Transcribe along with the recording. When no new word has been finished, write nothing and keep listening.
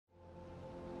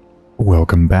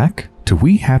Welcome back to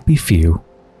We Happy Few.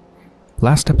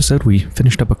 Last episode we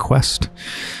finished up a quest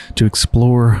to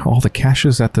explore all the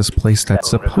caches at this place that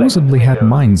supposedly had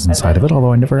mines inside of it,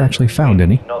 although I never actually found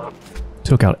any.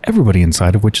 Took out everybody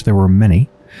inside, of which there were many,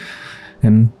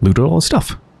 and looted all the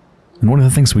stuff. And one of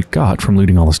the things we got from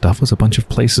looting all the stuff was a bunch of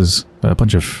places, a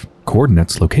bunch of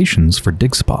coordinates, locations for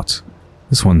dig spots.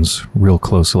 This one's real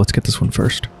close, so let's get this one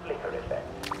first.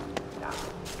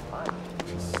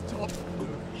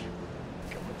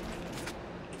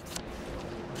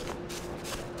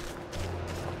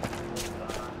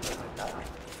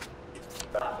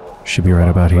 Should be right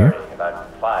about here.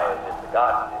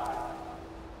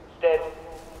 Instead,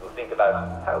 you'll think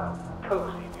about how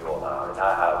cozy you all are in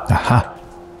our house. Aha!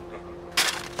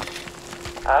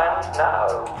 And now,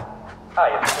 I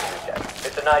am Delusion.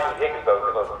 Mr. Nigel Higgs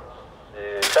spoke of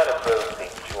Celebrate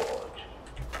St. George.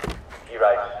 He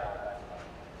writes,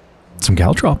 Some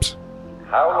caltrops.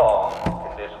 how long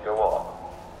can this go on?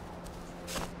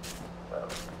 Well,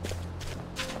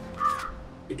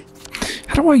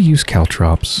 How do I use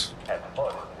caltrops?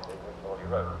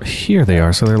 Here they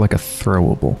are, so they're like a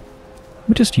throwable. Let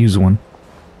me just use one.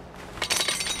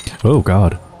 Oh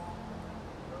god.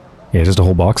 Yeah, just a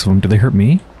whole box of them. Do they hurt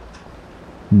me?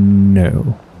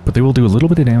 No. But they will do a little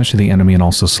bit of damage to the enemy and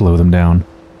also slow them down.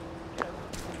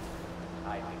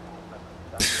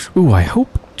 Ooh, I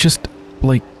hope just,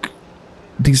 like,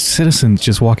 these citizens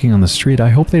just walking on the street, I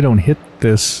hope they don't hit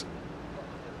this.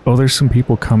 Oh, there's some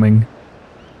people coming.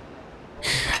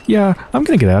 Yeah, I'm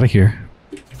gonna get out of here.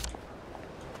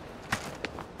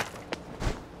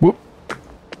 Whoop.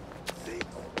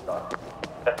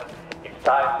 it's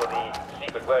time for the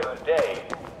secret word of the day.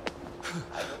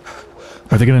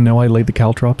 Are they gonna know I laid the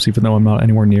caltrops even though I'm not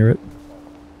anywhere near it?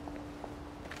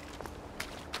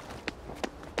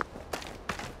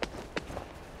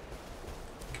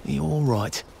 You're all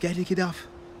right. Getting enough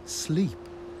sleep.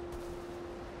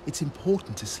 It's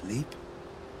important to sleep.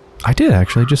 I did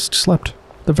actually, just slept.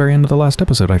 The very end of the last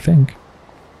episode, I think.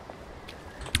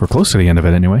 We're close to the end of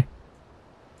it anyway.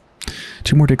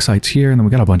 2 more dig sites here, and then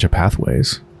we got a bunch of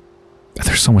pathways.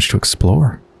 There's so much to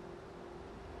explore.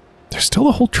 There's still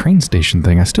the whole train station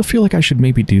thing. I still feel like I should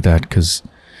maybe do that, because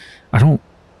I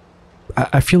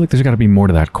feel like there's got to be more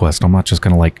to that quest. I'm not just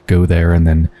going to, like, go there and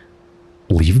then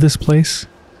leave this place.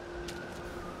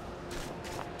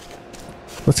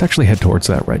 Let's actually head towards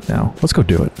that right now. Let's go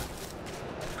do it.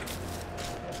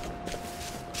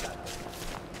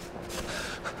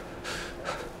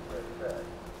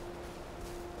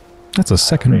 That's a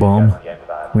second bomb.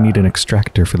 We need an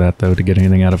extractor for that, though, to get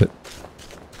anything out of it.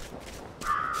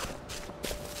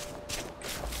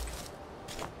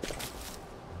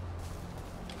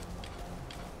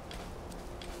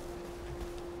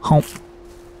 Hump.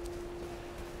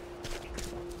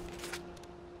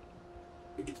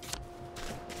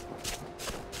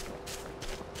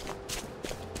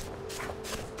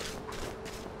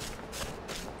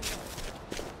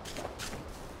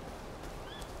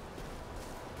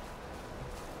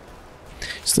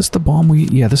 Is this the bomb we...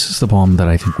 Yeah, this is the bomb that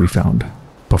I think we found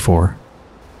before.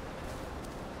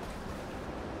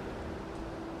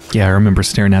 Yeah, I remember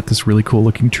staring at this really cool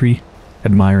looking tree,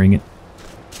 admiring it.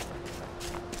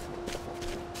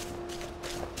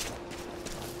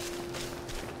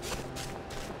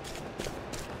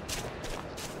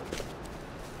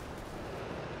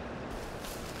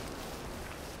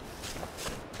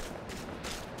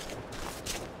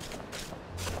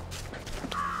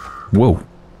 Whoa.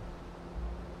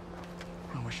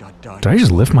 Did I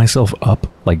just lift myself up,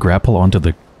 like grapple onto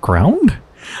the ground?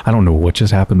 I don't know what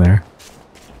just happened there.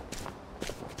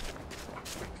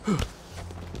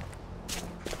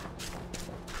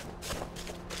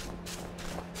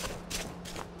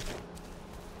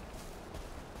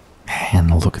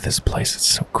 Man, look at this place, it's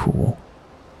so cool.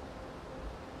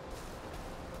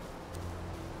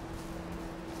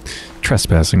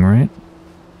 Trespassing, right?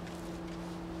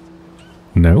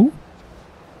 No?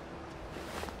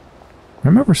 I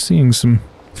remember seeing some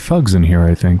thugs in here,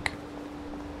 I think.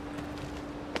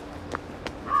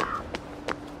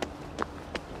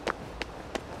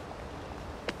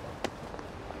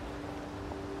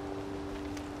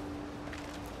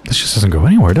 This just doesn't go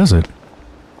anywhere, does it?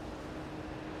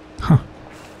 Huh.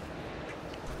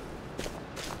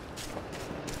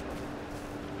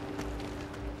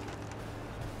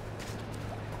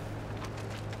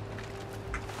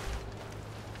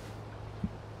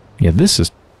 Yeah, this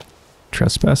is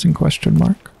trespassing question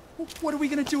mark. What are we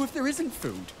going to do if there isn't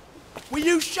food? Will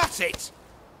you shut it?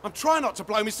 I'm trying not to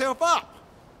blow myself up.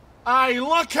 Hey,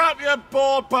 look up your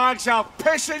board bags, I'll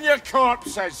piss in your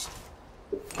corpses.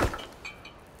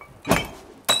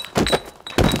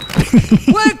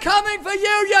 We're coming for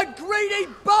you greedy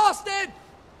bastard!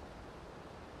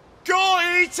 Go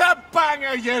eat a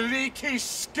banger, you leaky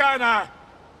scunner!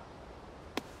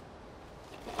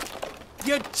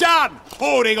 You're done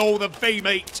hoarding all the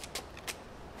V-meat!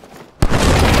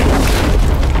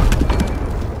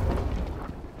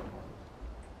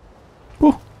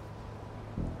 Ooh.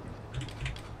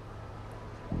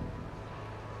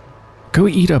 Go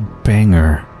eat a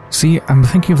banger. See, I'm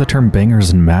thinking of the term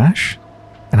bangers and mash,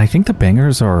 and I think the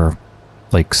bangers are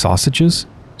like sausages.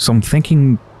 So I'm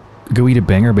thinking go eat a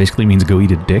banger basically means go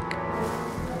eat a dick.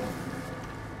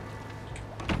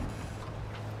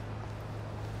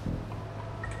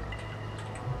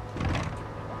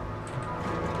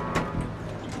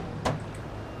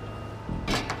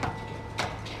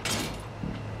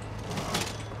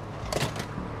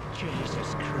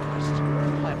 Jesus Christ.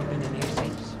 I haven't been in here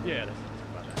since. Yeah, that's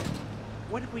about that.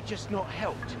 What if we just not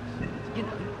helped? You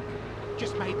know,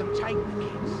 just made them take the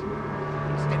kids.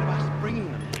 Instead of us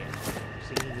bringing them here.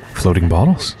 Floating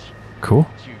bottles? Cool.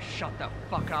 You shut the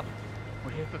fuck up.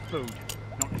 We're here for food,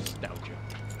 not nostalgia.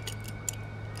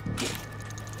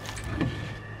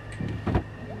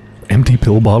 Empty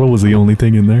pill bottle was the only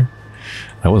thing in there.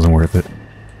 That wasn't worth it.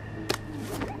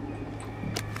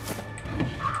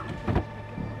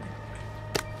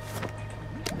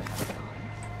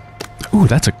 Ooh,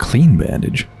 that's a clean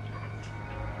bandage.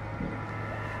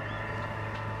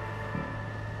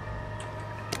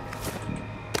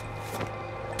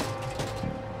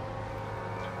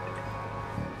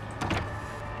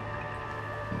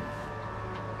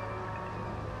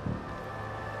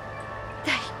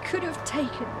 They could have taken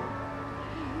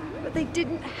them, but they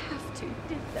didn't have to,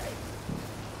 did they?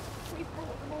 We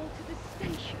brought them all to the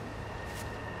station.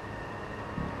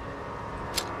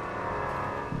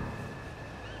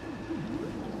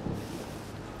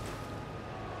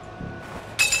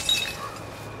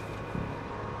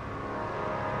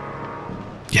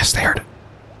 Yes, they heard it.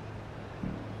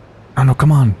 Oh no,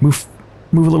 come on. Move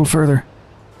a little further.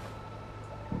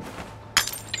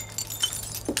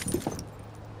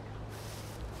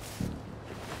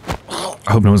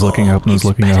 I hope no one's looking. I hope no one's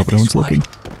looking. I hope no one's looking.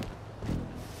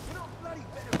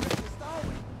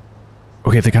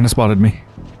 Okay, they kind of spotted me.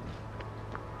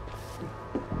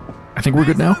 I think we're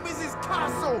good now. This is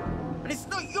castle, and it's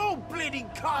not your bleeding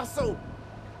castle.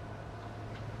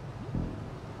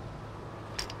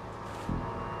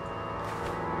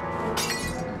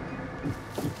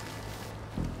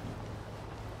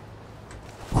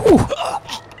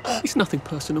 It's nothing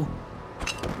personal.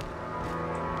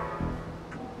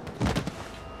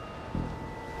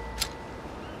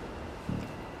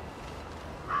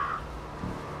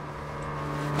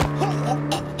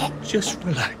 Just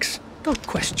relax. Don't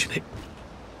question it.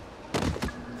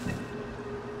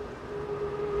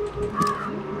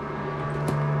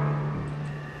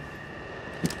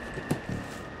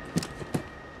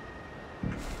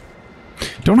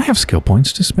 Don't I have skill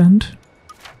points to spend?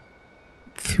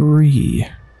 3.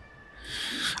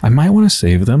 I might want to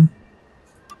save them.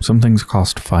 Some things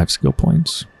cost 5 skill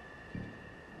points.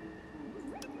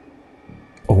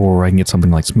 Or I can get something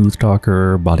like Smooth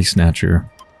Talker, Body Snatcher.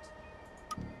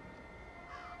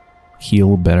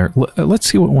 Heal better. Let's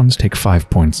see what ones take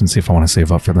 5 points and see if I want to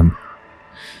save up for them.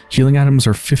 Healing items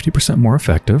are 50% more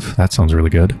effective. That sounds really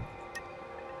good.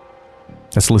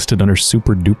 That's listed under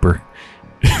Super Duper.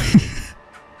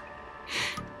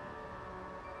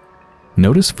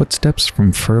 Notice footsteps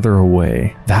from further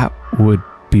away. That would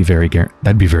be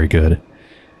that'd be very good.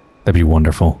 That'd be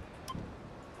wonderful.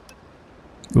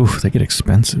 Oof, they get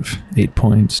expensive. 8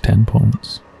 points, 10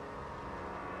 points.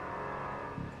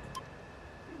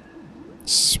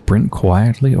 Sprint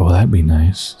quietly. Oh, that'd be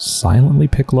nice. Silently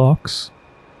pick locks.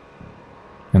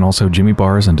 And also Jimmy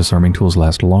bars and disarming tools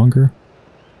last longer.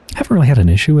 Haven't really had an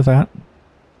issue with that.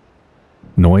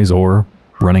 Noise or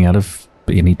running out of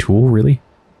any tool, really.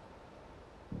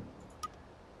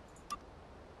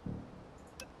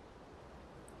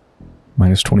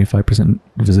 Minus 25%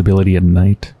 visibility at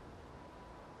night.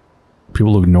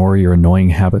 People who ignore your annoying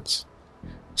habits.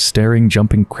 Staring,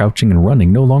 jumping, crouching, and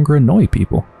running no longer annoy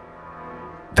people.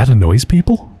 That annoys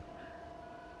people?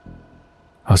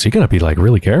 Oh, so you gotta be, like,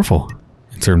 really careful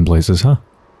in certain places, huh?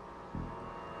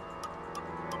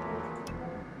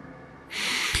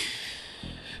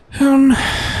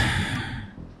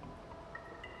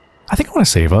 I think I want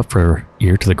to save up for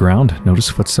ear to the ground. Notice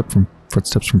footsteps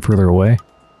from further away.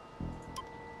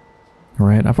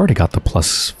 Alright, I've already got the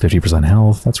plus 50%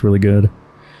 health. That's really good.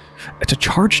 A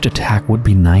charged attack would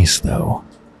be nice, though.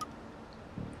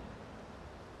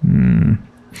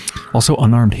 Also,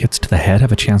 unarmed hits to the head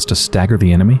have a chance to stagger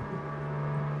the enemy.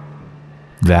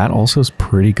 that also is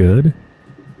pretty good.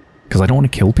 Because I don't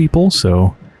want to kill people,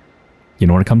 so... You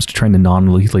know, when it comes to trying to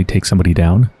non-lethally take somebody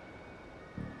down,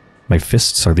 my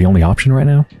fists are the only option right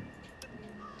now.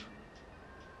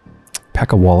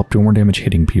 Pack a wallop, do more damage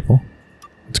hitting people.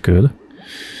 That's good.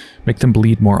 Make them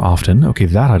bleed more often. Okay,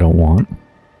 that I don't want.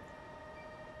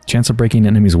 Chance of breaking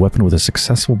an enemy's weapon with a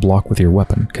successful block with your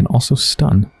weapon. Can also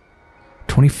stun.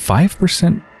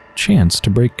 25% chance to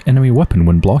break enemy weapon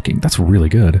when blocking. That's really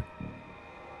good.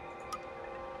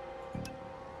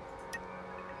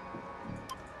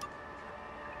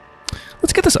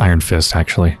 Let's get this Iron Fist,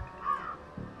 actually.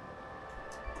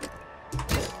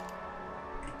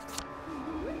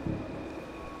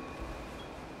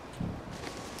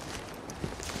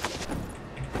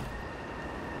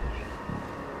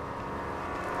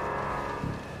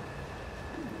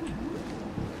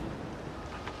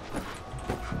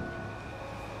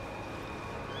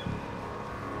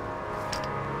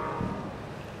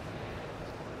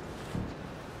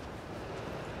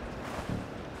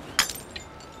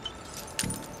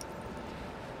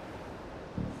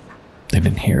 They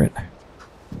didn't hear it.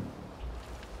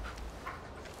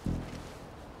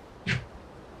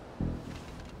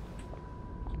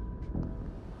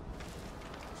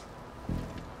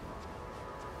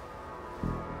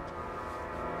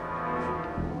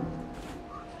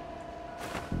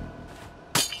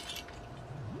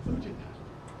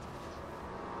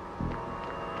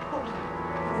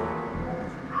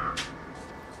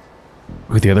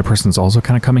 Ooh, the other person's also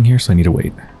kind of coming here, so I need to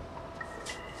wait.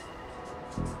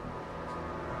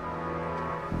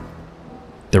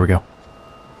 There we go.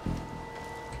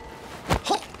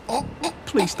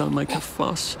 Please don't make a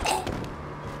fuss.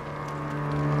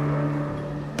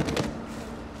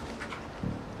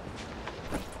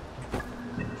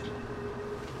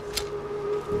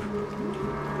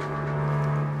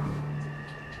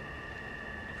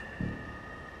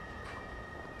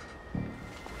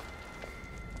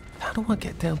 How do I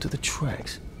get down to the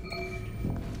tracks?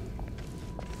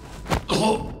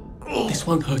 This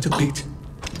won't hurt a bit.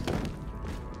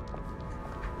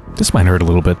 This might hurt a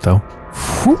little bit, though.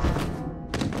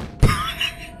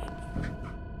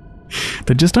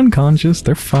 They're just unconscious.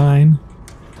 They're fine.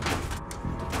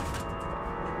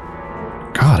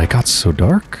 God, it got so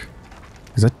dark.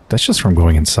 That's just from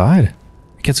going inside.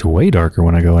 It gets way darker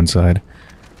when I go inside.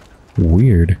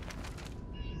 Weird.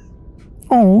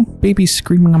 Oh, baby's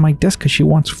screaming on my desk because she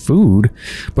wants food,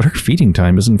 but her feeding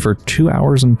time isn't for 2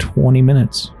 hours and 20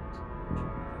 minutes.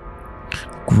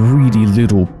 Greedy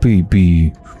little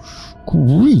baby.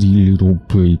 Greedy little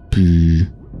baby.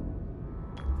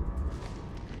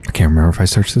 I can't remember if I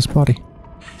searched this body.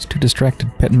 I was too distracted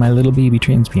petting my little baby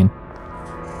transbian.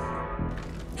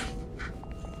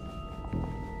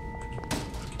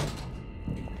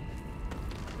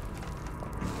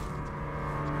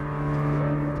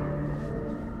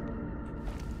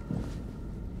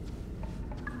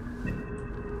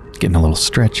 Getting a little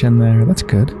stretch in there. That's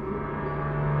good.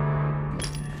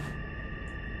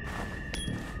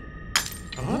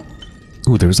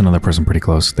 Ooh, there was another person pretty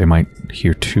close. They might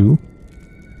hear too.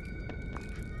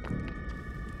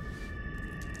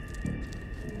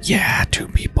 Yeah, 2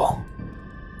 people.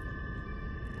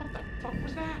 What the fuck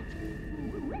was that?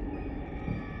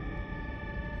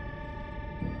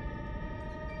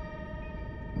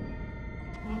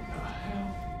 What the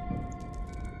hell?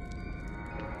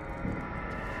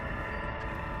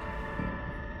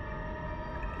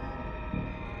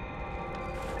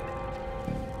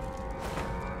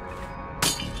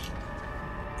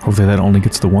 Hopefully that only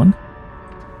gets the one.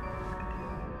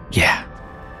 Yeah.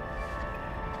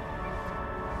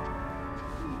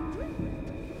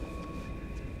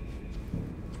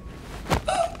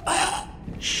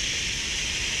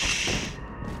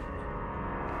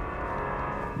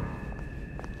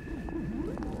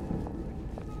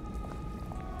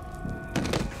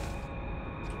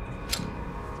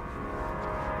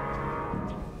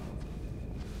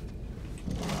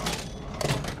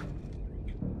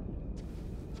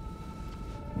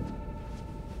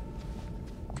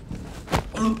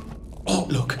 Oh,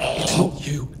 look, it's not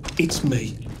you, it's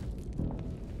me.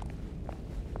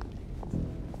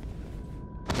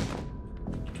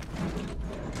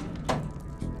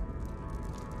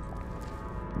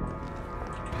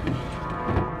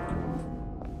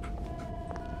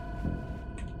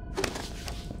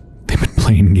 They've been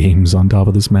playing games on top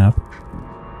of this map.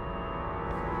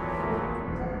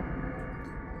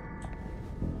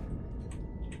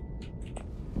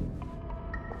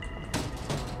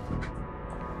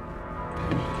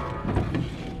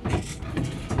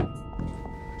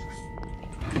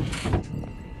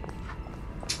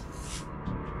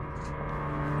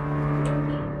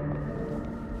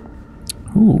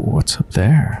 Ooh, what's up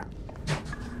there?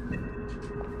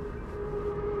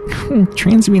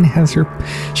 Transmune has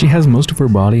she has most of her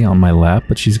body on my lap,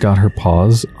 but she's got her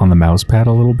paws on the mouse pad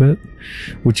a little bit,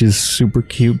 which is super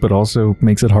cute, but also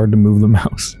makes it hard to move the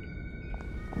mouse.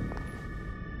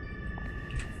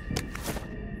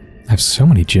 I have so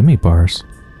many Jimmy bars.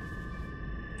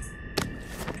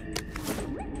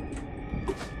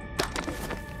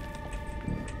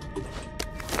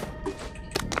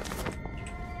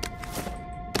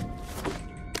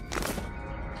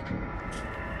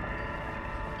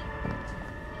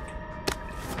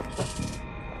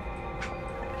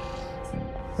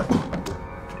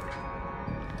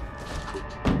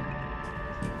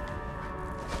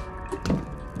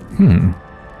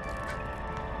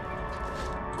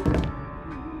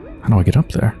 How do I get up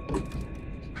there?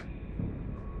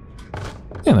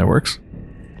 Yeah, that works.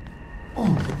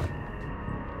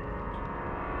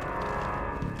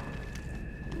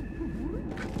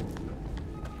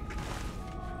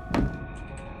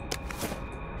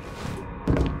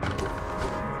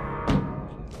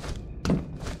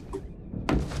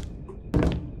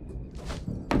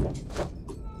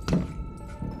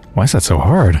 Why is that so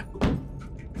hard?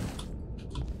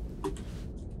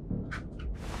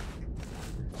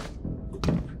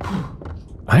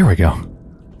 There we go.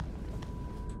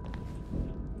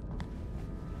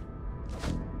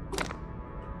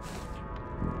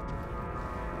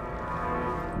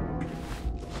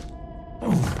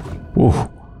 Whoa.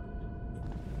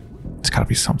 There's gotta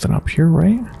be something up here,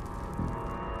 right?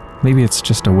 Maybe it's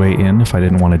just a way in if I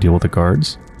didn't want to deal with the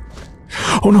guards.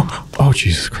 Oh no! Oh,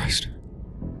 Jesus Christ.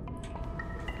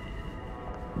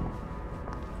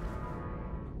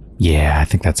 Yeah, I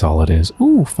think that's all it is.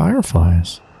 Ooh,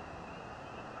 fireflies.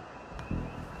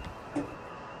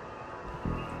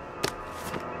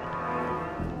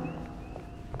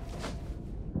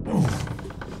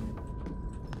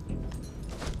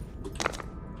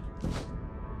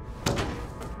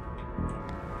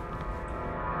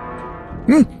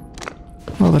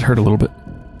 Well, that hurt a little bit.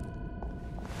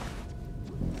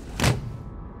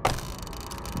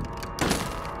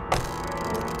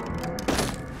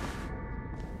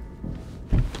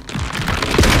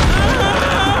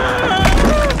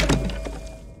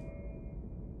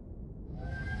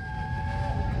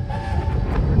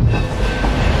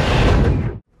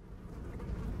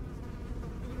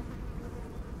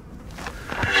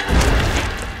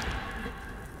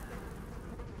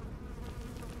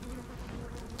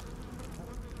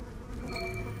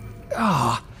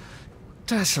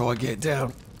 That's how I get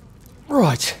down.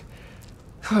 Right.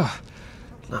 Now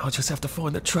I'll just have to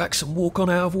find the tracks and walk on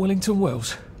out of Wellington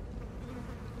Wells.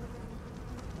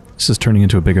 This is turning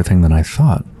into a bigger thing than I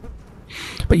thought.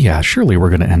 But yeah, surely we're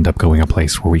going to end up going a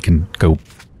place where we can go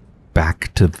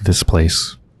back to this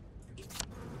place.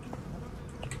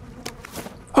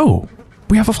 Oh,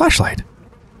 we have a flashlight.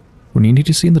 When you need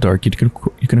to see in the dark, you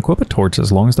can equip a torch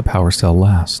as long as the power cell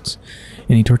lasts.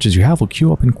 Any torches you have will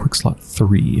queue up in quick slot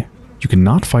 3. You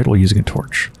cannot fight while using a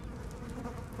torch.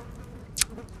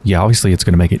 Yeah, obviously it's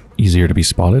going to make it easier to be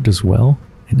spotted as well,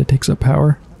 and it takes up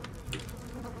power.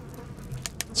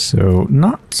 So,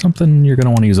 not something you're going to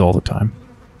want to use all the time.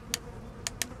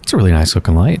 It's a really nice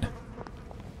looking light.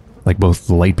 Like, both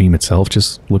the light beam itself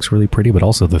just looks really pretty, but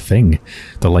also the thing,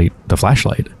 the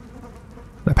flashlight.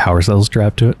 The power cell's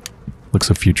strapped to it. Looks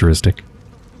so futuristic.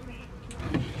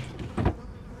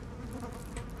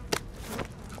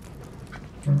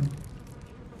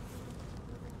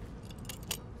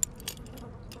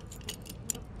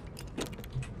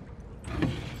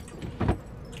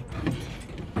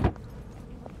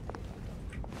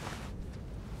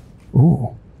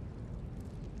 Ooh.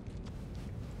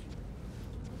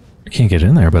 I can't get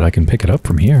in there, but I can pick it up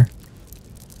from here.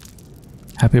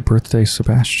 Happy birthday,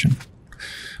 Sebastian.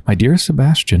 My dear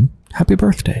Sebastian, happy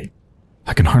birthday.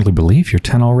 I can hardly believe you're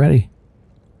 10 already.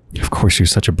 Of course, you're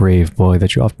such a brave boy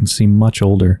that you often seem much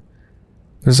older.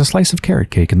 There's a slice of carrot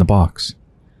cake in the box.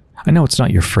 I know it's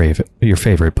not your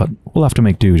favorite, but we'll have to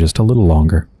make do just a little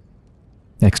longer.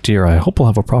 Next year, I hope we'll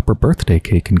have a proper birthday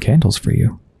cake and candles for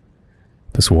you.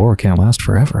 This war can't last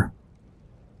forever.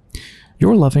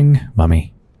 Your loving,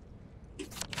 Mummy.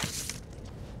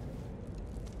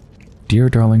 Dear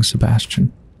darling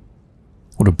Sebastian,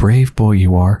 what a brave boy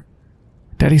you are.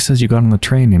 Daddy says you got on the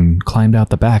train and climbed out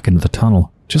the back into the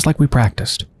tunnel, just like we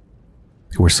practiced.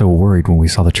 We were so worried when we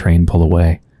saw the train pull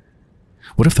away.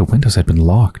 What if the windows had been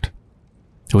locked?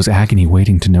 It was agony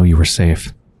waiting to know you were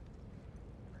safe.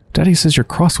 Daddy says you're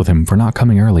cross with him for not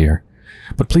coming earlier,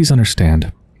 but please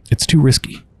understand, it's too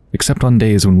risky, except on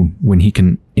days when he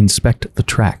can inspect the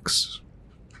tracks.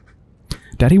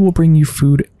 Daddy will bring you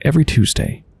food every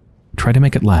Tuesday. Try to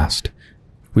make it last.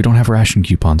 We don't have ration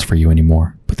coupons for you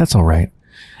anymore, but that's all right,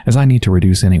 as I need to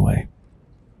reduce anyway.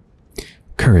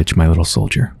 Courage, my little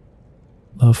soldier.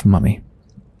 Love, Mummy.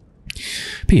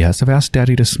 P.S. I've asked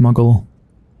Daddy to smuggle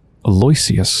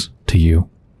Aloysius to you.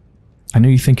 I know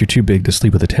you think you're too big to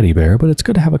sleep with a teddy bear, but it's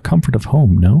good to have a comfort of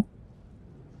home, no?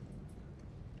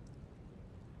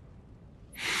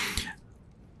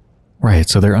 Right,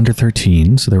 so they're under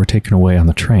 13, so they were taken away on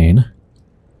the train.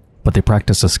 But they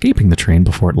practiced escaping the train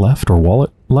before it left, or while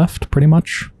it left, pretty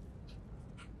much.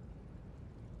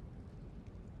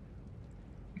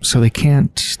 So the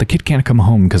kid can't come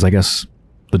home because I guess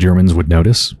the Germans would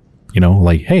notice. You know,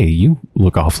 like, hey, you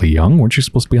look awfully young. Weren't you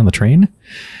supposed to be on the train?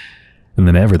 And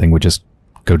then everything would just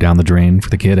go down the drain for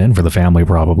the kid and for the family,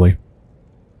 probably.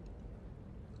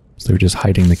 So they were just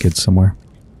hiding the kid somewhere.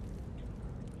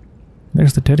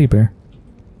 There's the teddy bear.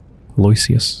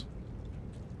 Aloysius.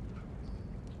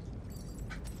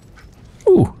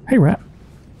 Ooh, hey rat.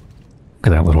 Look at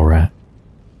that little rat.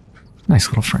 Nice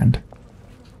little friend.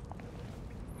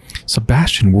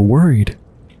 Sebastian, we're worried.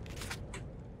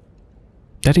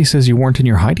 Daddy says you weren't in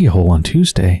your hidey hole on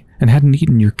Tuesday and hadn't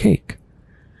eaten your cake.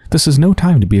 This is no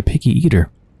time to be a picky eater.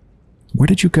 Where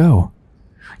did you go?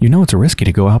 You know it's risky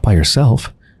to go out by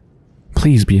yourself.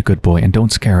 Please be a good boy and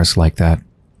don't scare us like that.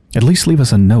 At least leave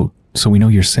us a note so we know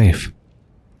you're safe.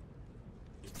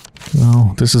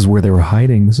 Well, this is where they were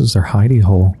hiding. This is their hidey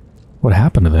hole. What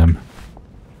happened to them?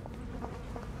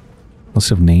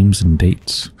 List of names and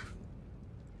dates.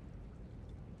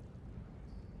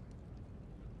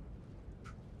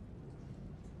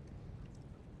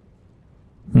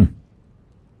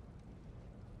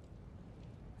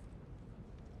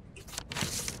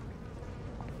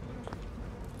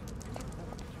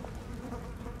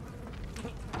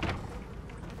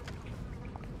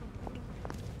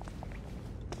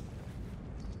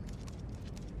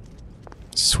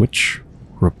 Switch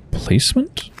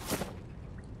replacement?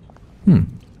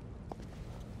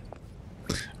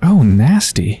 Oh,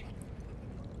 nasty.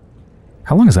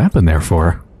 How long has that been there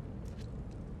for?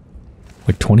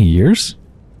 Like 20 years?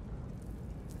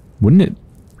 Wouldn't it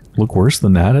look worse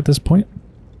than that at this point?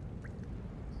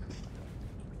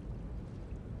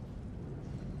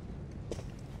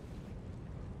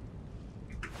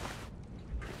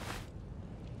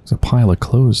 There's a pile of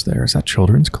clothes there. Is that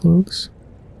children's clothes?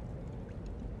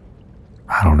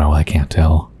 I don't know, I can't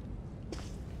tell.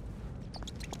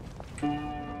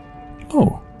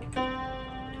 Oh.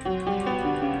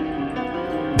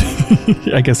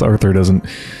 I guess Arthur isn't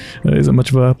much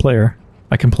of a player.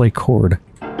 I can play chord.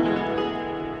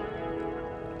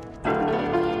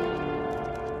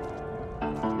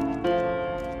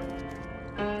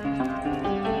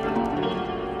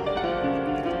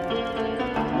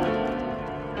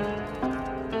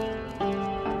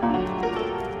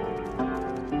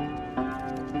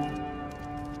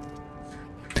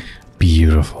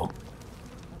 Beautiful.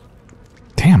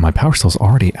 Damn, my power cell's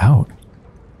already out.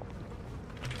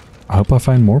 I hope I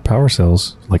find more power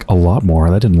cells. Like, a lot more.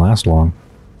 That didn't last long.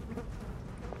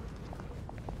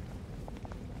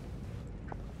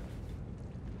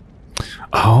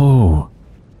 Oh.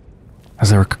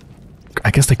 As they were...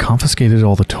 I guess they confiscated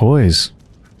all the toys.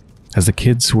 As the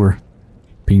kids were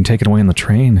being taken away on the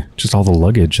train. Just all the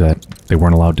luggage that they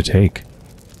weren't allowed to take.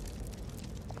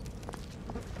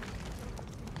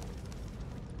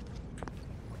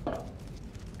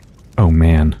 Oh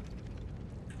man,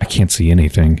 I can't see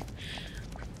anything.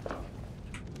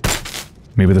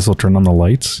 Maybe this will turn on the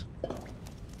lights?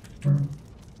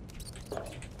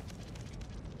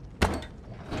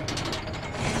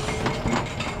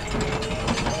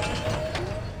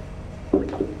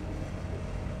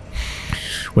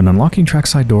 When unlocking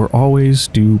trackside door, always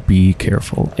do be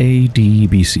careful.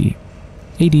 ADBC.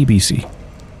 ADBC.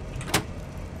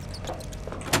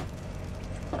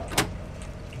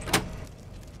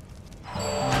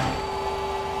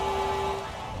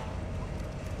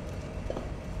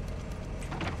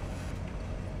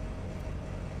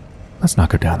 Let's not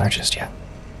go down there just yet.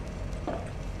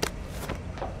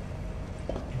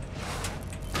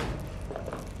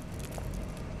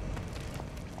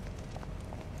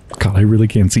 God, I really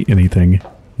can't see anything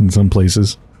in some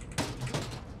places.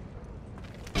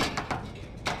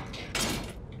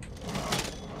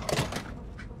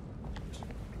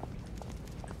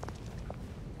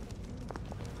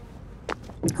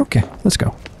 Okay, let's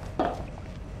go.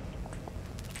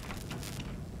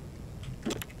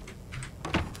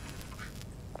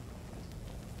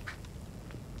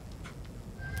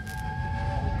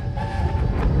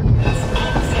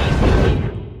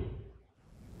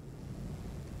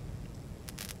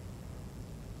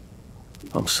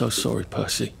 I'm so sorry,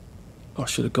 Percy. I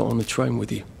should have got on the train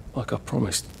with you, like I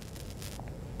promised.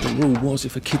 The rule was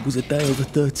if a kid was a day over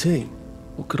 13,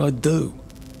 what could I do?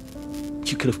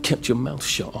 You could have kept your mouth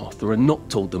shut, Arthur, and not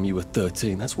told them you were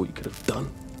 13. That's what you could have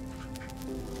done.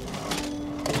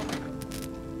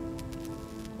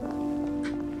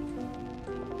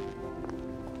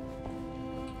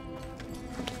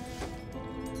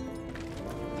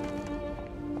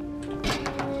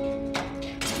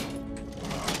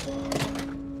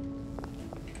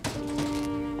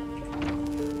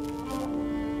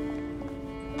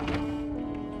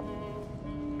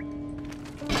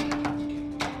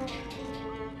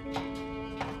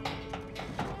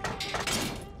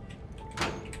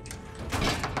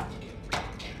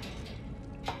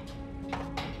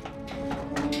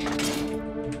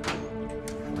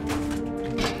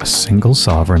 A single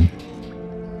sovereign.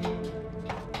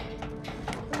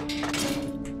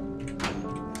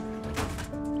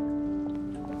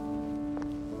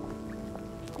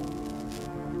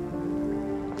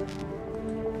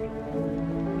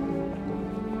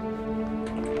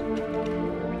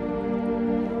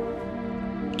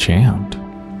 Jammed.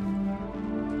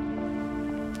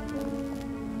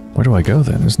 Where do I go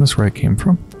then? Isn't this where I came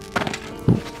from?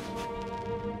 Ooh.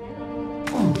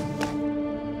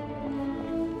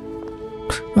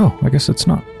 Oh, I guess it's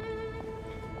not.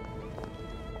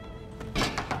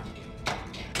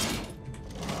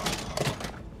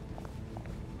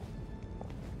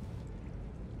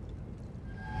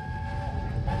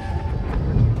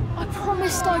 I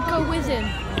promised I'd go with him.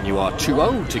 And you are too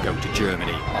old to go to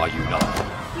Germany, are you not?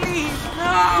 Please, He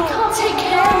no! can't take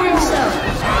care of himself.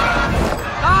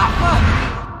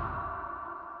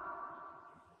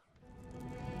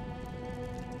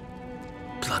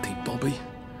 Bloody Bobby.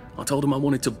 I told him I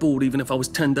wanted to board even if I was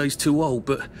 10 days too old,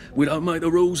 but we don't make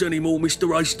the rules anymore,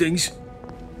 Mr. Hastings.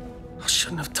 I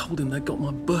shouldn't have told him they got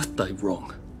my birthday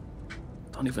wrong.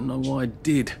 Don't even know why I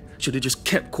did. Should have just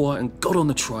kept quiet and got on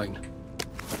the train.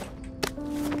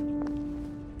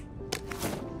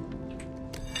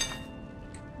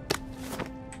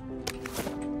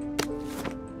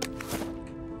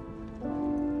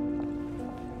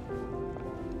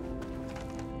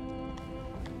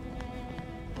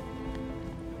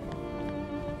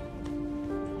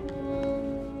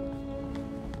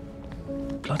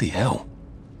 Bloody hell.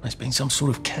 There's been some sort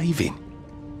of cave-in.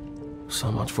 So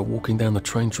much for walking down the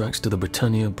train tracks to the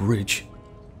Britannia Bridge.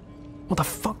 What the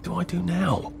fuck do I do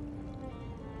now?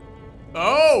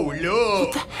 Oh,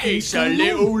 look! It's a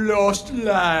little lost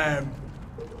lamb.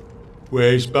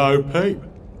 Where's Bo Peep?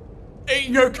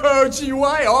 Eating her curds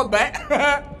away, I bet.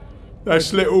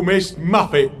 That's little Miss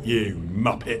Muppet, you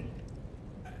muppet.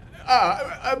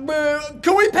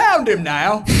 Can we pound him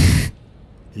now?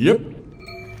 Yep.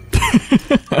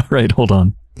 Right, hold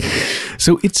on.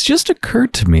 So it's just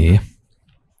occurred to me,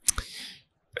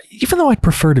 even though I'd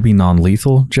prefer to be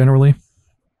non-lethal generally,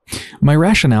 my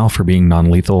rationale for being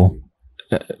non-lethal,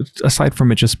 aside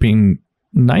from it just being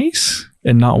nice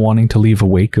and not wanting to leave a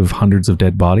wake of hundreds of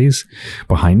dead bodies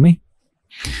behind me,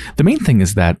 the main thing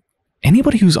is that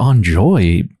anybody who's on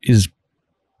Joy is...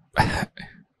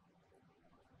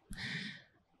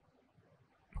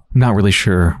 not really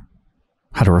sure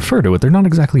how to refer to it. They're not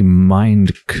exactly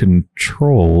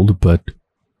mind-controlled, but...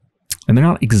 and they're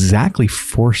not exactly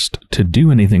forced to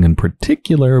do anything in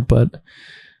particular, but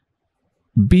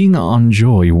being on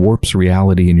Joy warps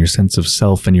reality and your sense of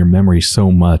self and your memory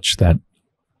so much that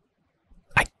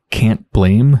I can't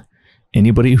blame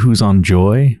anybody who's on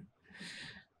Joy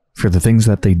for the things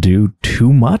that they do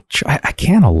too much. I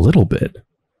can a little bit,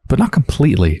 but not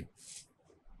completely.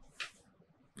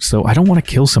 So I don't want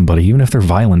to kill somebody, even if they're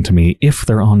violent to me, if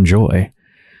they're on Joy.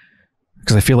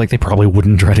 Because I feel like they probably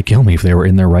wouldn't try to kill me if they were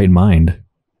in their right mind.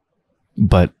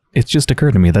 But it's just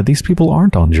occurred to me that these people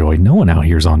aren't on Joy. No one out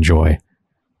here is on Joy.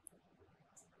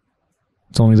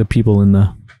 It's only the people in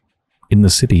the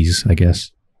cities, I guess.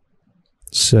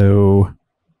 So,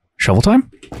 shovel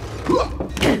time? You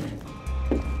can't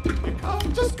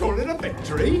just call it a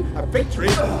victory. A victory.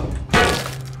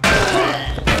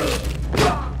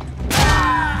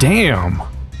 Damn!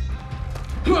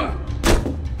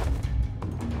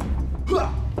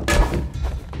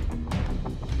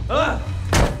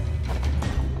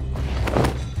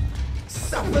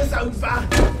 Supper's over.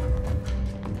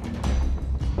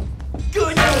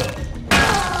 Good.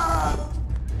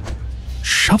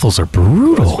 Shovels are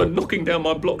brutal. That's for knocking down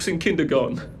my blocks in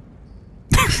kindergarten.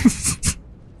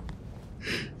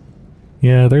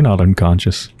 Yeah, they're not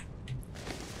unconscious.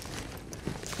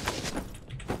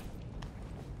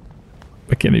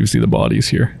 I can't even see the bodies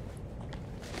here.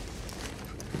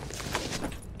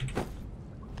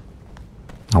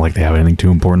 Not like they have anything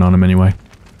too important on them anyway.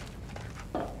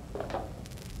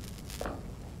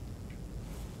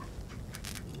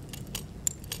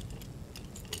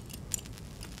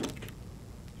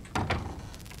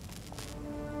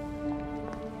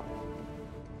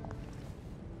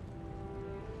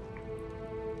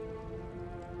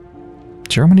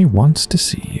 Germany wants to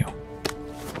see you.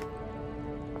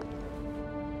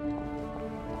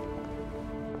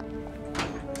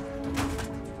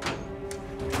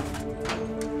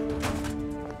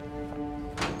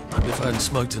 Maybe if I hadn't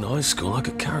smoked in high school, I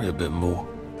could carry a bit more.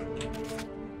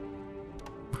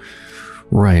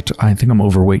 Right, I think I'm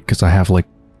overweight because I have like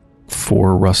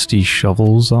 4 rusty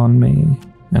shovels on me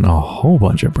and a whole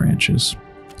bunch of branches.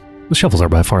 The shovels are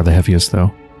by far the heaviest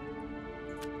though.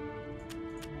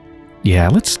 Yeah,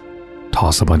 let's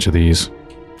toss a bunch of these.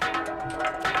 I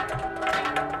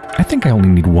think I only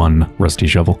need 1 rusty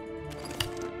shovel.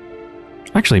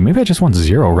 Actually, maybe I just want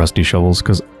 0 rusty shovels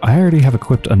because I already have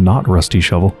equipped a not rusty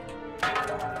shovel.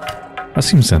 That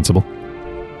seems sensible.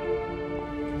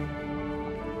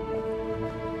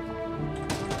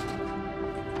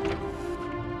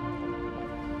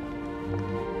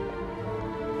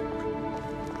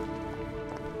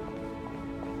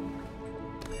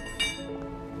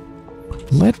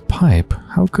 Lead pipe,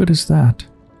 how good is that?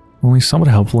 Only somewhat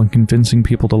helpful in convincing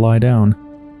people to lie down.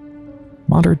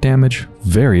 Moderate damage,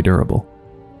 very durable.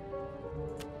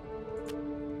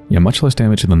 Yeah, much less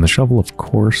damage than the shovel, of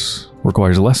course.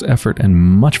 Requires less effort and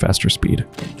much faster speed.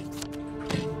 I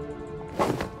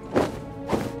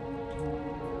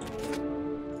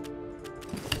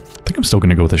think I'm still going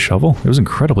to go with the shovel. It was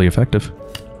incredibly effective.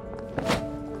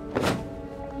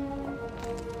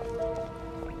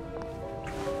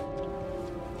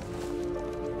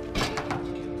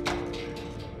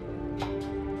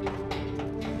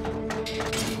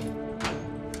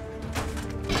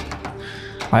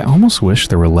 I almost wish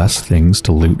there were less things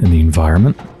to loot in the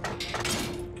environment.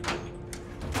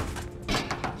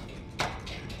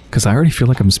 Because I already feel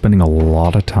like I'm spending a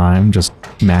lot of time just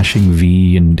mashing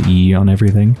V and E on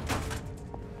everything.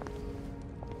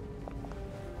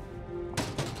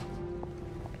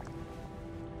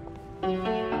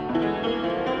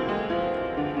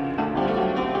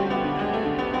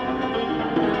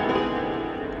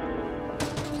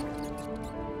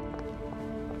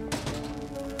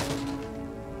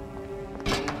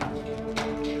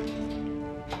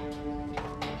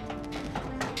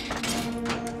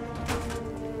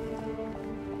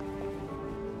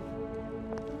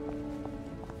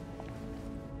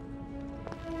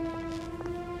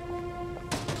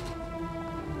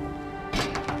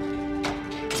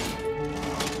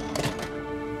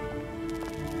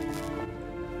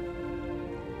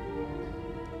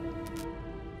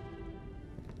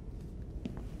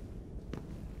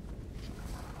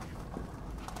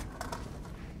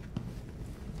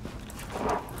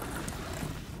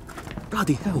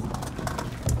 Bloody hell.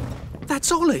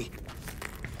 That's Ollie!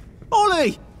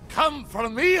 Ollie! Come for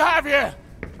me, have you?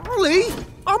 Ollie!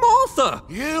 I'm Arthur!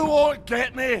 You won't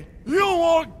get me! You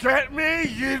won't get me,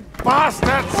 you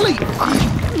bastards! Ollie!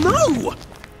 No!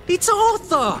 It's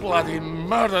Arthur! Bloody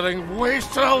murdering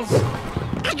wastrels!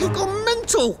 You've gone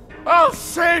mental! I'll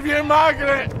save you,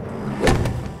 Margaret!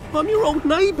 I'm your old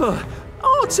neighbour,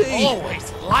 Artie!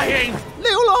 Always lying!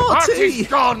 Little Artie! Artie's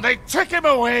gone, they took him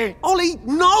away! Ollie,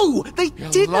 no! They You're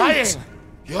didn't! lying!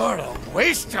 You're a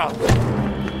wastrel!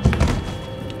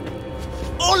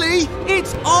 Ollie,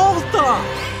 it's Arthur!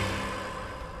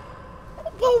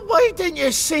 Well, why didn't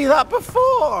you say that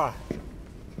before?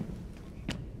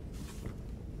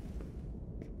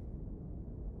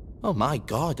 Oh my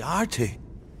God, Artie.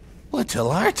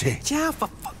 Little Artie. Yeah, for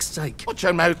fuck's sake. Watch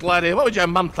your mouth, laddie. What would your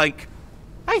mum think?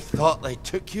 I thought they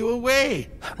took you away.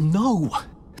 No,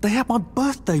 they had my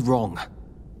birthday wrong.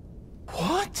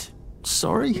 What?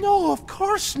 Sorry? No, of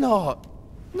course not.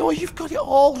 No, you've got it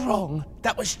all wrong.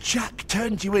 That was Jack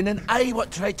turned you in and I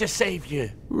what tried to save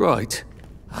you. Right.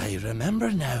 I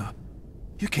remember now.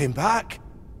 You came back.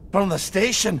 From the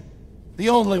station. The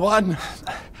only one.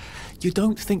 You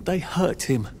don't think they hurt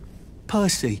him?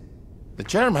 Percy? The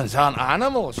Germans aren't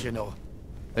animals, you know.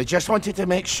 They just wanted to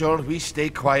make sure we stay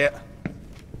quiet.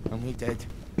 And we did.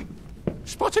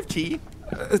 Spot of tea?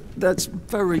 That's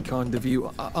very kind of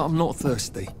you. I'm not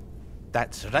thirsty.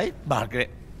 That's right, Margaret.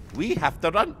 We have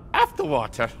to run after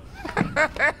water.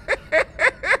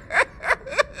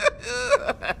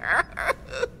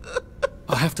 I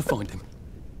have to find him.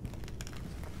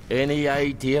 Any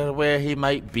idea where he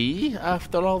might be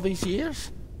after all these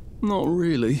years? Not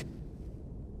really.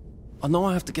 I know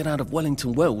I have to get out of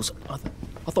Wellington Wells.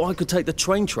 I thought I could take the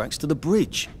train tracks to the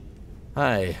bridge.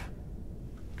 Aye.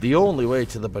 The only way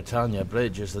to the Britannia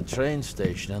Bridge is the train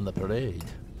station and the parade.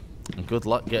 And good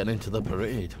luck getting into the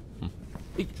parade.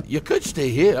 You could stay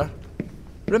here.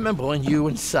 Remember when you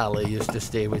and Sally used to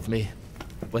stay with me?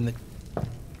 When the...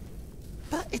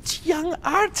 But it's young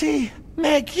Artie.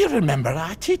 Meg, you remember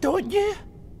Artie, don't you?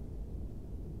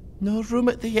 No room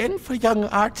at the inn for young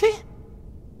Artie?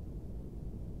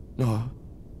 No,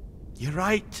 you're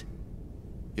right.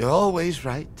 You're always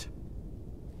right.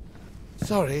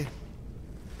 Sorry.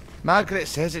 Margaret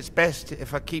says it's best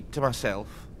if I keep to myself.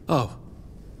 Oh.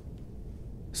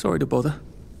 Sorry to bother.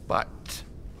 But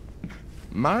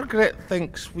Margaret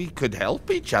thinks we could help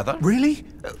each other. Really?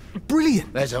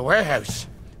 Brilliant. There's a warehouse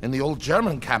in the old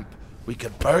German camp. We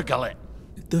could burgle it.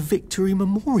 The Victory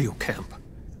Memorial Camp?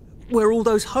 Where all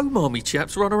those Home Army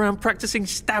chaps run around practicing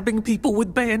stabbing people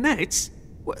with bayonets?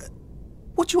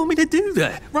 What do you want me to do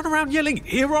there? Run around yelling,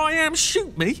 "Here I am,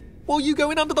 shoot me," while you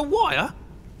go in under the wire?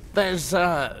 There's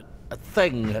a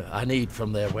thing I need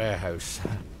from their warehouse.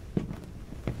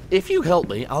 If you help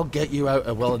me, I'll get you out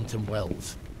of Wellington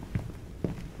Wells.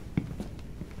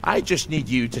 I just need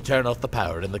you to turn off the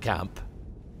power in the camp.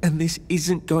 And this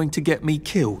isn't going to get me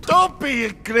killed. Don't be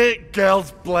a great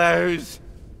girl's blouse.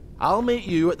 I'll meet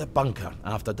you at the bunker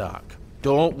after dark.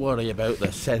 Don't worry about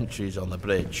the sentries on the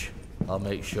bridge. I'll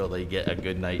make sure they get a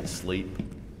good night's sleep.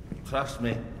 Trust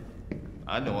me,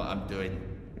 I know what I'm doing.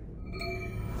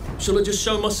 Shall I just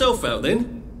show myself out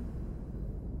then?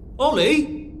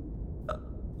 Ollie?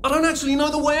 I don't actually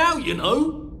know the way out, you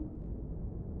know?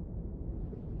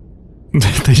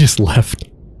 They just left.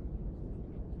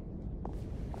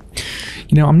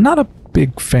 You know, I'm not a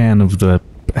big fan of the...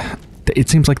 It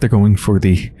seems like they're going for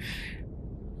the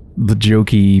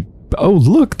jokey... Oh,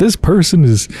 look, this person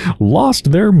has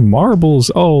lost their marbles.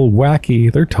 Oh,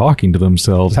 wacky. They're talking to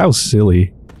themselves. How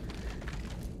silly.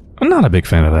 I'm not a big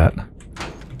fan of that.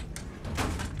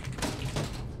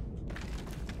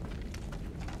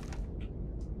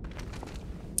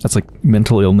 That's like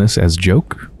mental illness as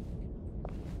joke,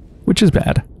 which is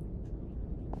bad.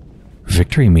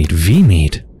 Victory meat,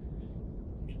 V-meat.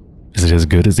 Is it as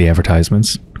good as the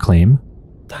advertisements claim?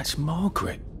 That's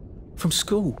Margaret. From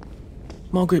school.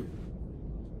 Margaret...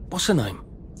 What's her name?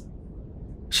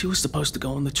 She was supposed to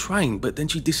go on the train, but then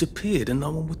she disappeared and no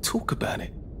one would talk about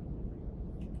it.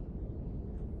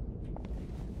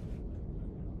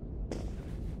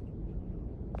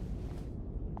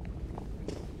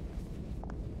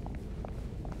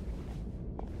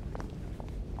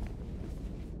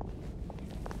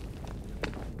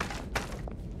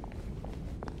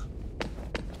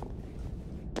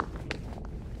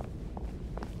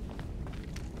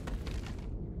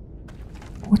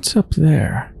 What's up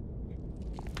there?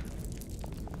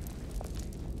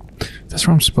 That's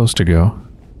where I'm supposed to go.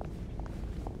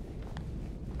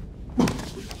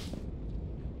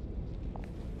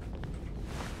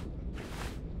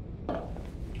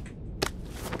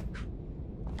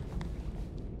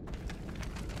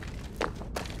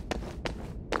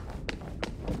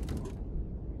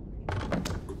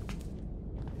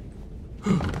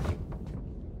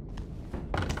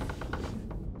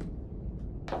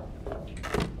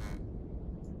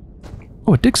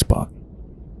 Oh, a dig spot.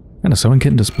 And a sewing kit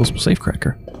and disposable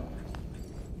safecracker.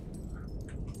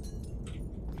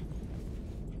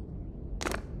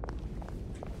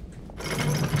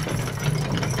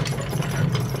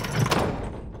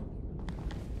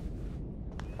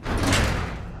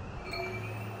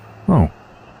 Oh.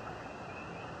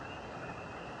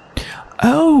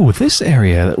 Oh, this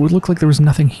area. That would look like there was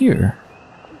nothing here.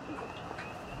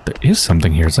 There is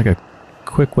something here. It's like a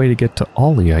quick way to get to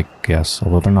Ollie, I guess,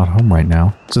 although they're not home right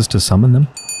now. Is this to summon them?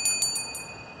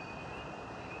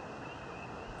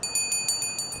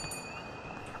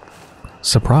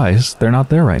 Surprise, they're not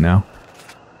there right now.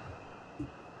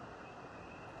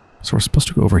 So we're supposed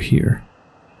to go over here.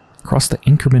 Across the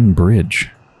Inkerman Bridge.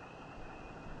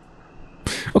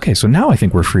 Okay, so now I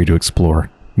think we're free to explore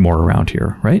more around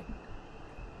here, right?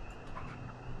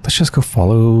 Let's just go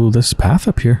follow this path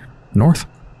up here, north.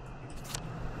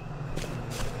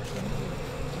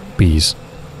 Bees.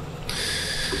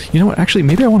 You know what, actually,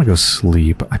 maybe I want to go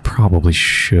sleep. I probably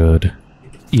should.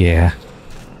 Yeah.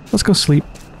 Let's go sleep.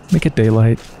 Make it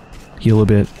daylight. Heal a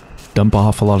bit. Dump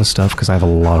off a lot of stuff, because I have a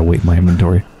lot of weight in my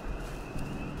inventory.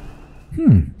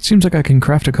 Seems like I can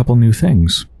craft a couple new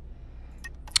things.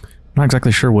 Not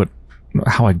exactly sure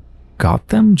how I got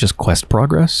them. Just quest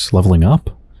progress, leveling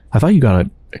up. I thought you got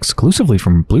it exclusively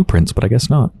from blueprints, but I guess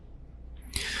not.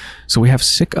 So we have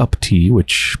Sick Up Tea,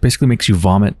 which basically makes you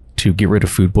vomit to get rid of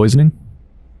food poisoning.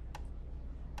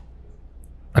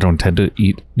 I don't tend to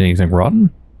eat anything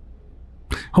rotten.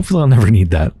 Hopefully I'll never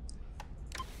need that.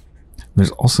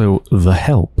 There's also The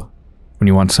Help, when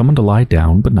you want someone to lie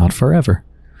down, but not forever.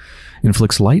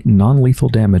 Inflicts light and non-lethal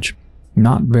damage.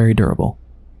 Not very durable.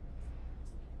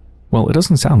 Well, it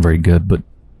doesn't sound very good, but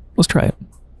let's try it.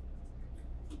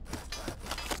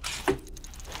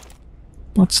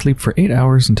 Let's sleep for 8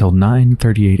 hours until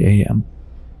 9:38 a.m.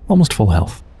 Almost full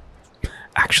health.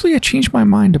 Actually, I changed my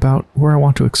mind about where I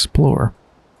want to explore.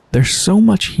 There's so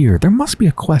much here. There must be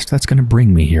a quest that's going to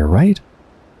bring me here, right?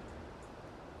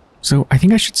 So I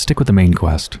think I should stick with the main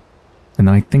quest. And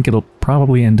then I think it'll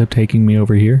probably end up taking me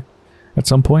over here at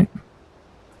some point.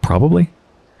 Probably.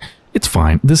 It's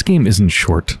fine. This game isn't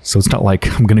short, so it's not like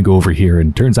I'm going to go over here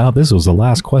and turns out this was the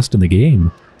last quest in the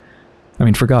game. I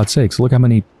mean, for God's sakes, look how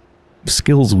many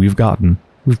skills we've gotten.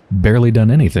 We've barely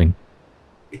done anything.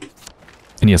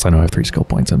 And yes, I know I have 3 skill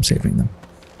points. I'm saving them.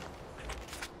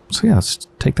 So yeah, let's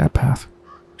take that path.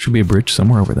 Should be a bridge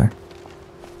somewhere over there.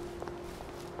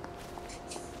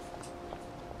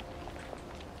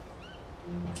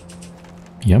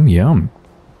 Yum, yum.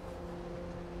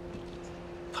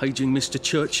 Paging Mr.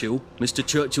 Churchill. Mr.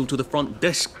 Churchill to the front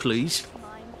desk, please.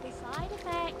 Mind the side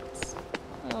effects.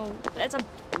 Oh, there's a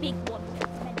big one.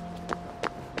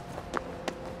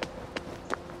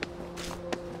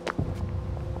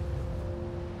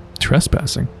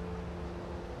 Trespassing.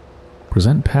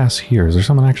 Present pass here. Is there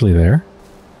someone actually there?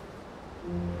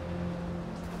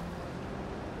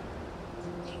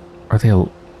 Are they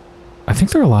I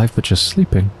think they're alive but just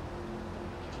sleeping.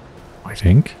 I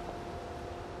think.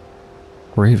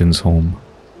 Ravensholm.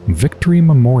 Victory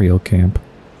Memorial Camp.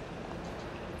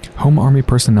 Home Army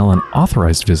personnel and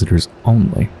authorized visitors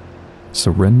only.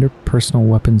 Surrender personal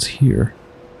weapons here.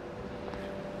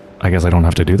 I guess I don't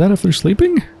have to do that if they're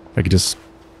sleeping? I could just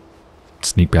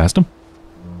sneak past them.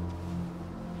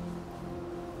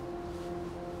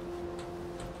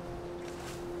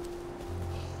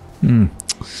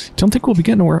 Don't think we'll be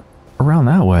getting around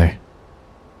that way.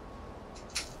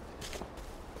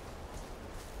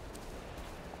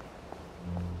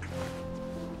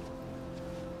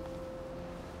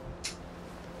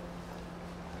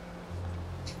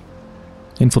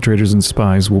 Infiltrators and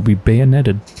spies will be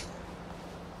bayoneted.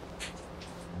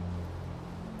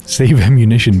 Save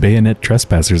ammunition, bayonet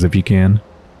trespassers if you can.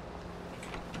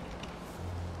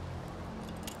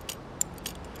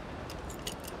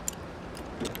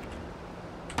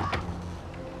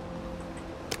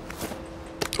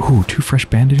 Ooh, 2 fresh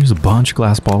bandages, a bunch of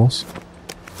glass bottles.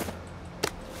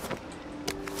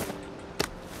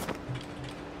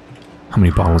 How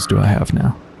many bottles do I have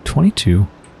now? 22.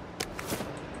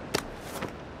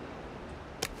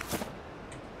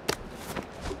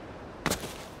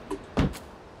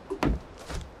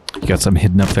 You got some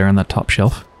hidden up there on that top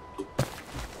shelf?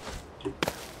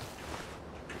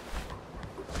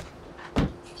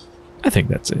 I think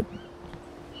that's it.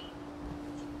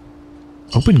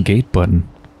 Open gate button.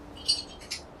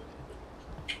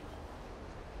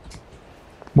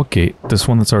 What gate? This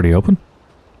one that's already open?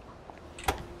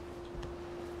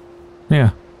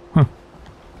 Yeah. Huh.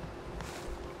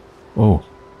 Oh.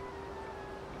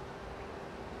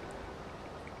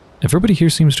 Everybody here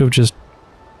seems to have just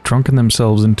drunken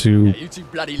themselves into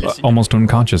almost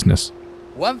unconsciousness.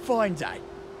 One fine day,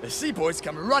 the seaboys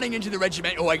come running into the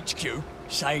regimental HQ,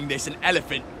 saying there's an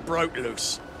elephant broke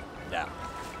loose. Now,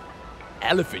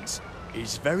 elephants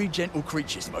is very gentle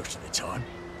creatures most of the time,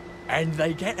 and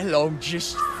they get along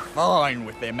just fine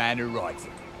with their man who rides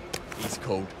them. He's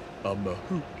called a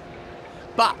mahout.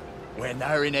 But when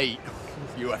they're in heat,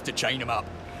 you have to chain them up.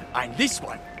 And this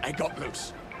one, they got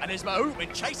loose. And his mahout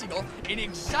went chasing off in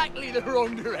exactly the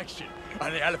wrong direction.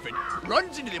 And the elephant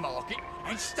runs into the market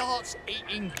and starts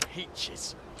eating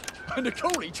peaches. And the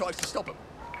coolie tries to stop him.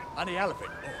 And the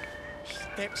elephant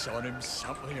steps on him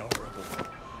something horrible.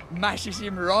 Mashes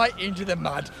him right into the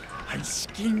mud, and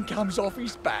skin comes off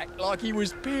his back like he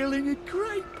was peeling a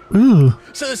grape. Ooh.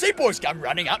 So the seaboys come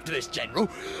running up to this general,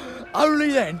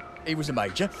 only then he was a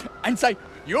major, and say,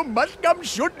 "You must come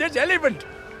shoot this elephant."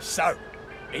 So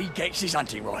he gets his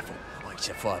hunting rifle, it's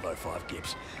a 505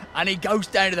 Gibbs, and he goes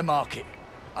down to the market.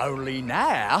 Only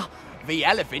now, the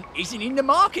elephant isn't in the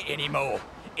market anymore.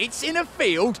 It's in a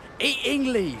field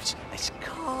eating leaves, as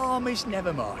calm as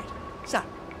never mind. So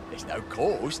there's no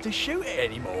cause to shoot it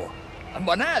anymore. And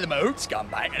by now the mahout's come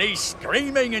back and he's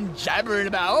screaming and jabbering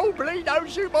about, "Oh, please don't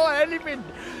shoot my elephant."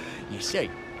 You see,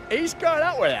 he's grown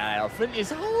up with that elephant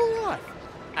his whole life.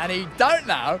 And he don't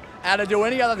know how to do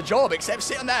any other job except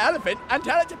sit on that elephant and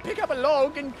tell it to pick up a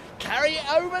log and carry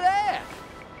it over there.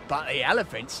 But the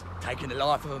elephant's taken the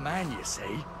life of a man, you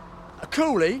see. A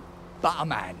coolie, but a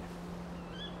man.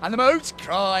 And the mahout's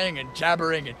crying and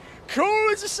jabbering and cool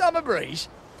as a summer breeze.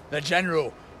 The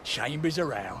general chambers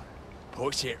around,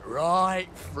 puts it right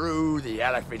through the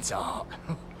elephant's heart.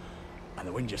 And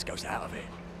the wind just goes out of it.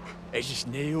 It just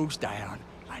kneels down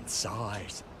and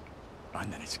sighs.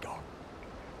 And then it's gone.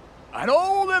 And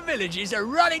all the villages are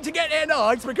running to get their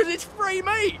knives because it's free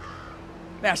meat.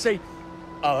 Now see,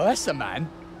 unless a man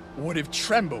would have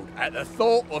trembled at the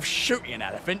thought of shooting an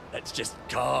elephant that's just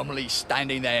calmly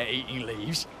standing there eating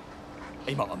leaves,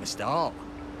 he might have missed the heart.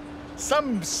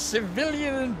 Some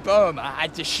civilian in Burma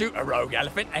had to shoot a rogue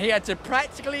elephant and he had to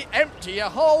practically empty a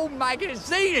whole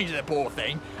magazine into the poor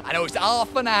thing, and it was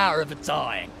half an hour of the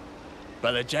time.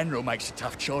 But the general makes a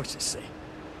tough choice, see.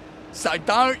 So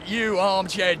don't you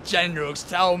armchair generals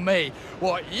tell me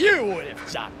what you would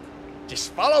have done.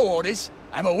 Just follow orders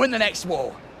and we'll win the next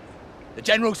war. The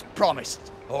general's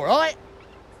promised, all right?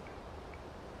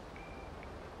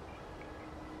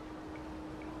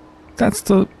 That's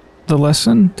the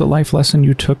lesson, the life lesson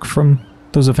you took from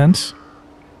those events?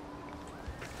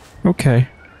 Okay.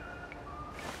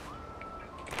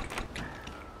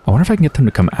 I wonder if I can get them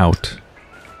to come out.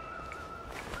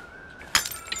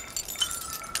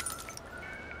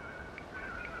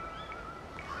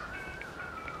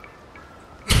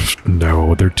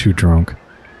 No, they're too drunk.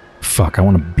 Fuck, I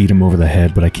want to beat them over the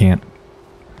head, but I can't.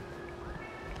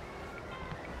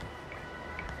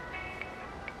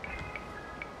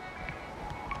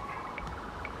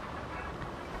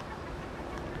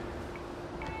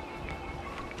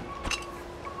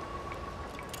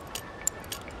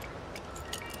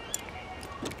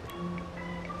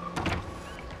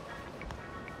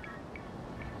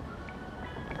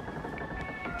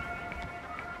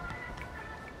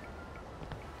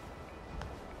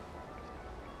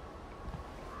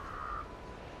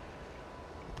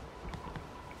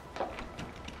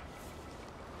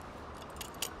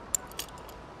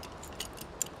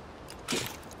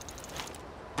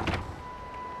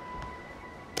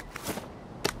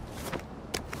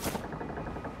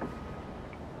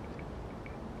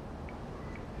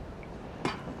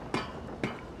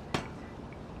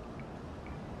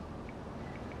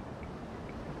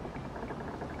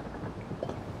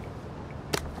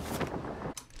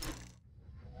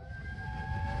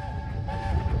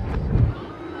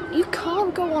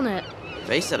 Go on it.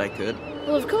 They said I could.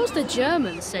 Well, of course the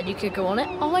Germans said you could go on it.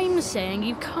 I'm saying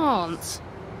you can't.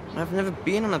 I've never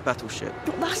been on a battleship.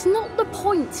 But that's not the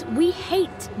point. We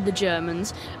hate the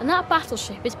Germans, and that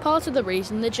battleship is part of the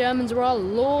reason the Germans are our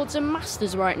lords and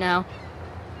masters right now.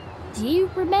 Do you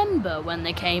remember when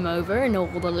they came over in all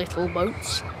the little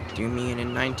boats? Do you mean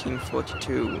in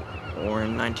 1942 or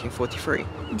in 1943?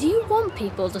 Do you want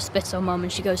people to spit on Mum when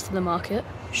she goes to the market?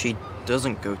 She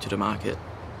doesn't go to the market.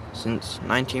 Since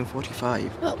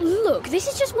 1945. Well, look, this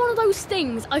is just one of those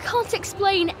things. I can't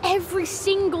explain every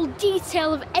single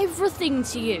detail of everything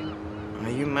to you. Are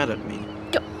you mad at me?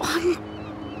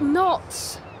 I'm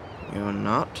not. You're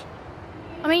not?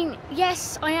 I mean,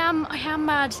 yes, I am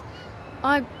mad.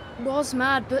 I was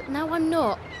mad, but now I'm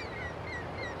not.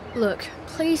 Look,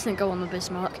 please don't go on the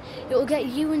Bismarck. It will get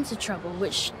you into trouble,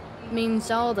 which means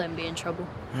I'll then be in trouble.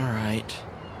 Alright.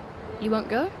 You won't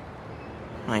go?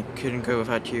 I couldn't go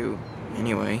without you,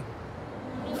 anyway.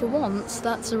 For once,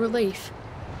 that's a relief.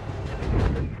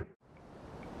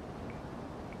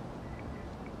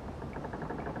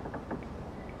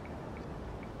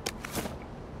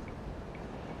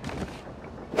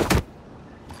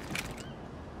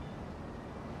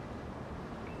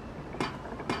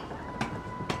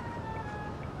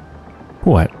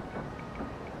 What?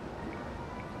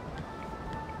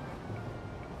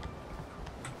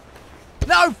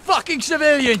 No fucking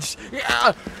civilians!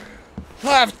 I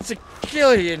have to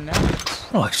kill you now.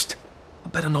 Christ. I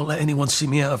better not let anyone see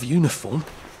me out of uniform.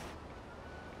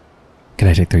 Can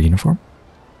I take their uniform?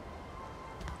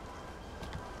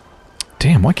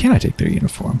 Damn, why can't I take their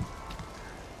uniform?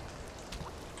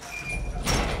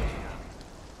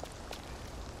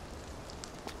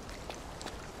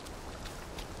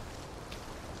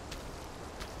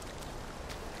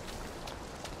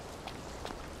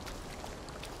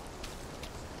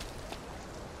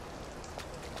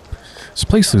 This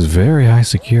place is very high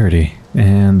security,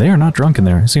 and they are not drunk in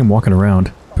there. I see them walking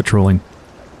around, patrolling.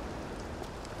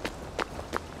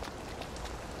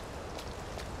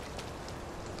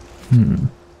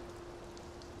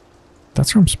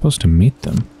 That's where I'm supposed to meet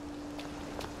them.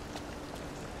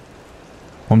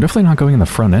 Well, I'm definitely not going in the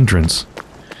front entrance.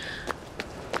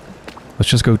 Let's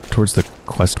just go towards the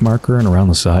quest marker and around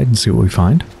the side and see what we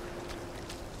find.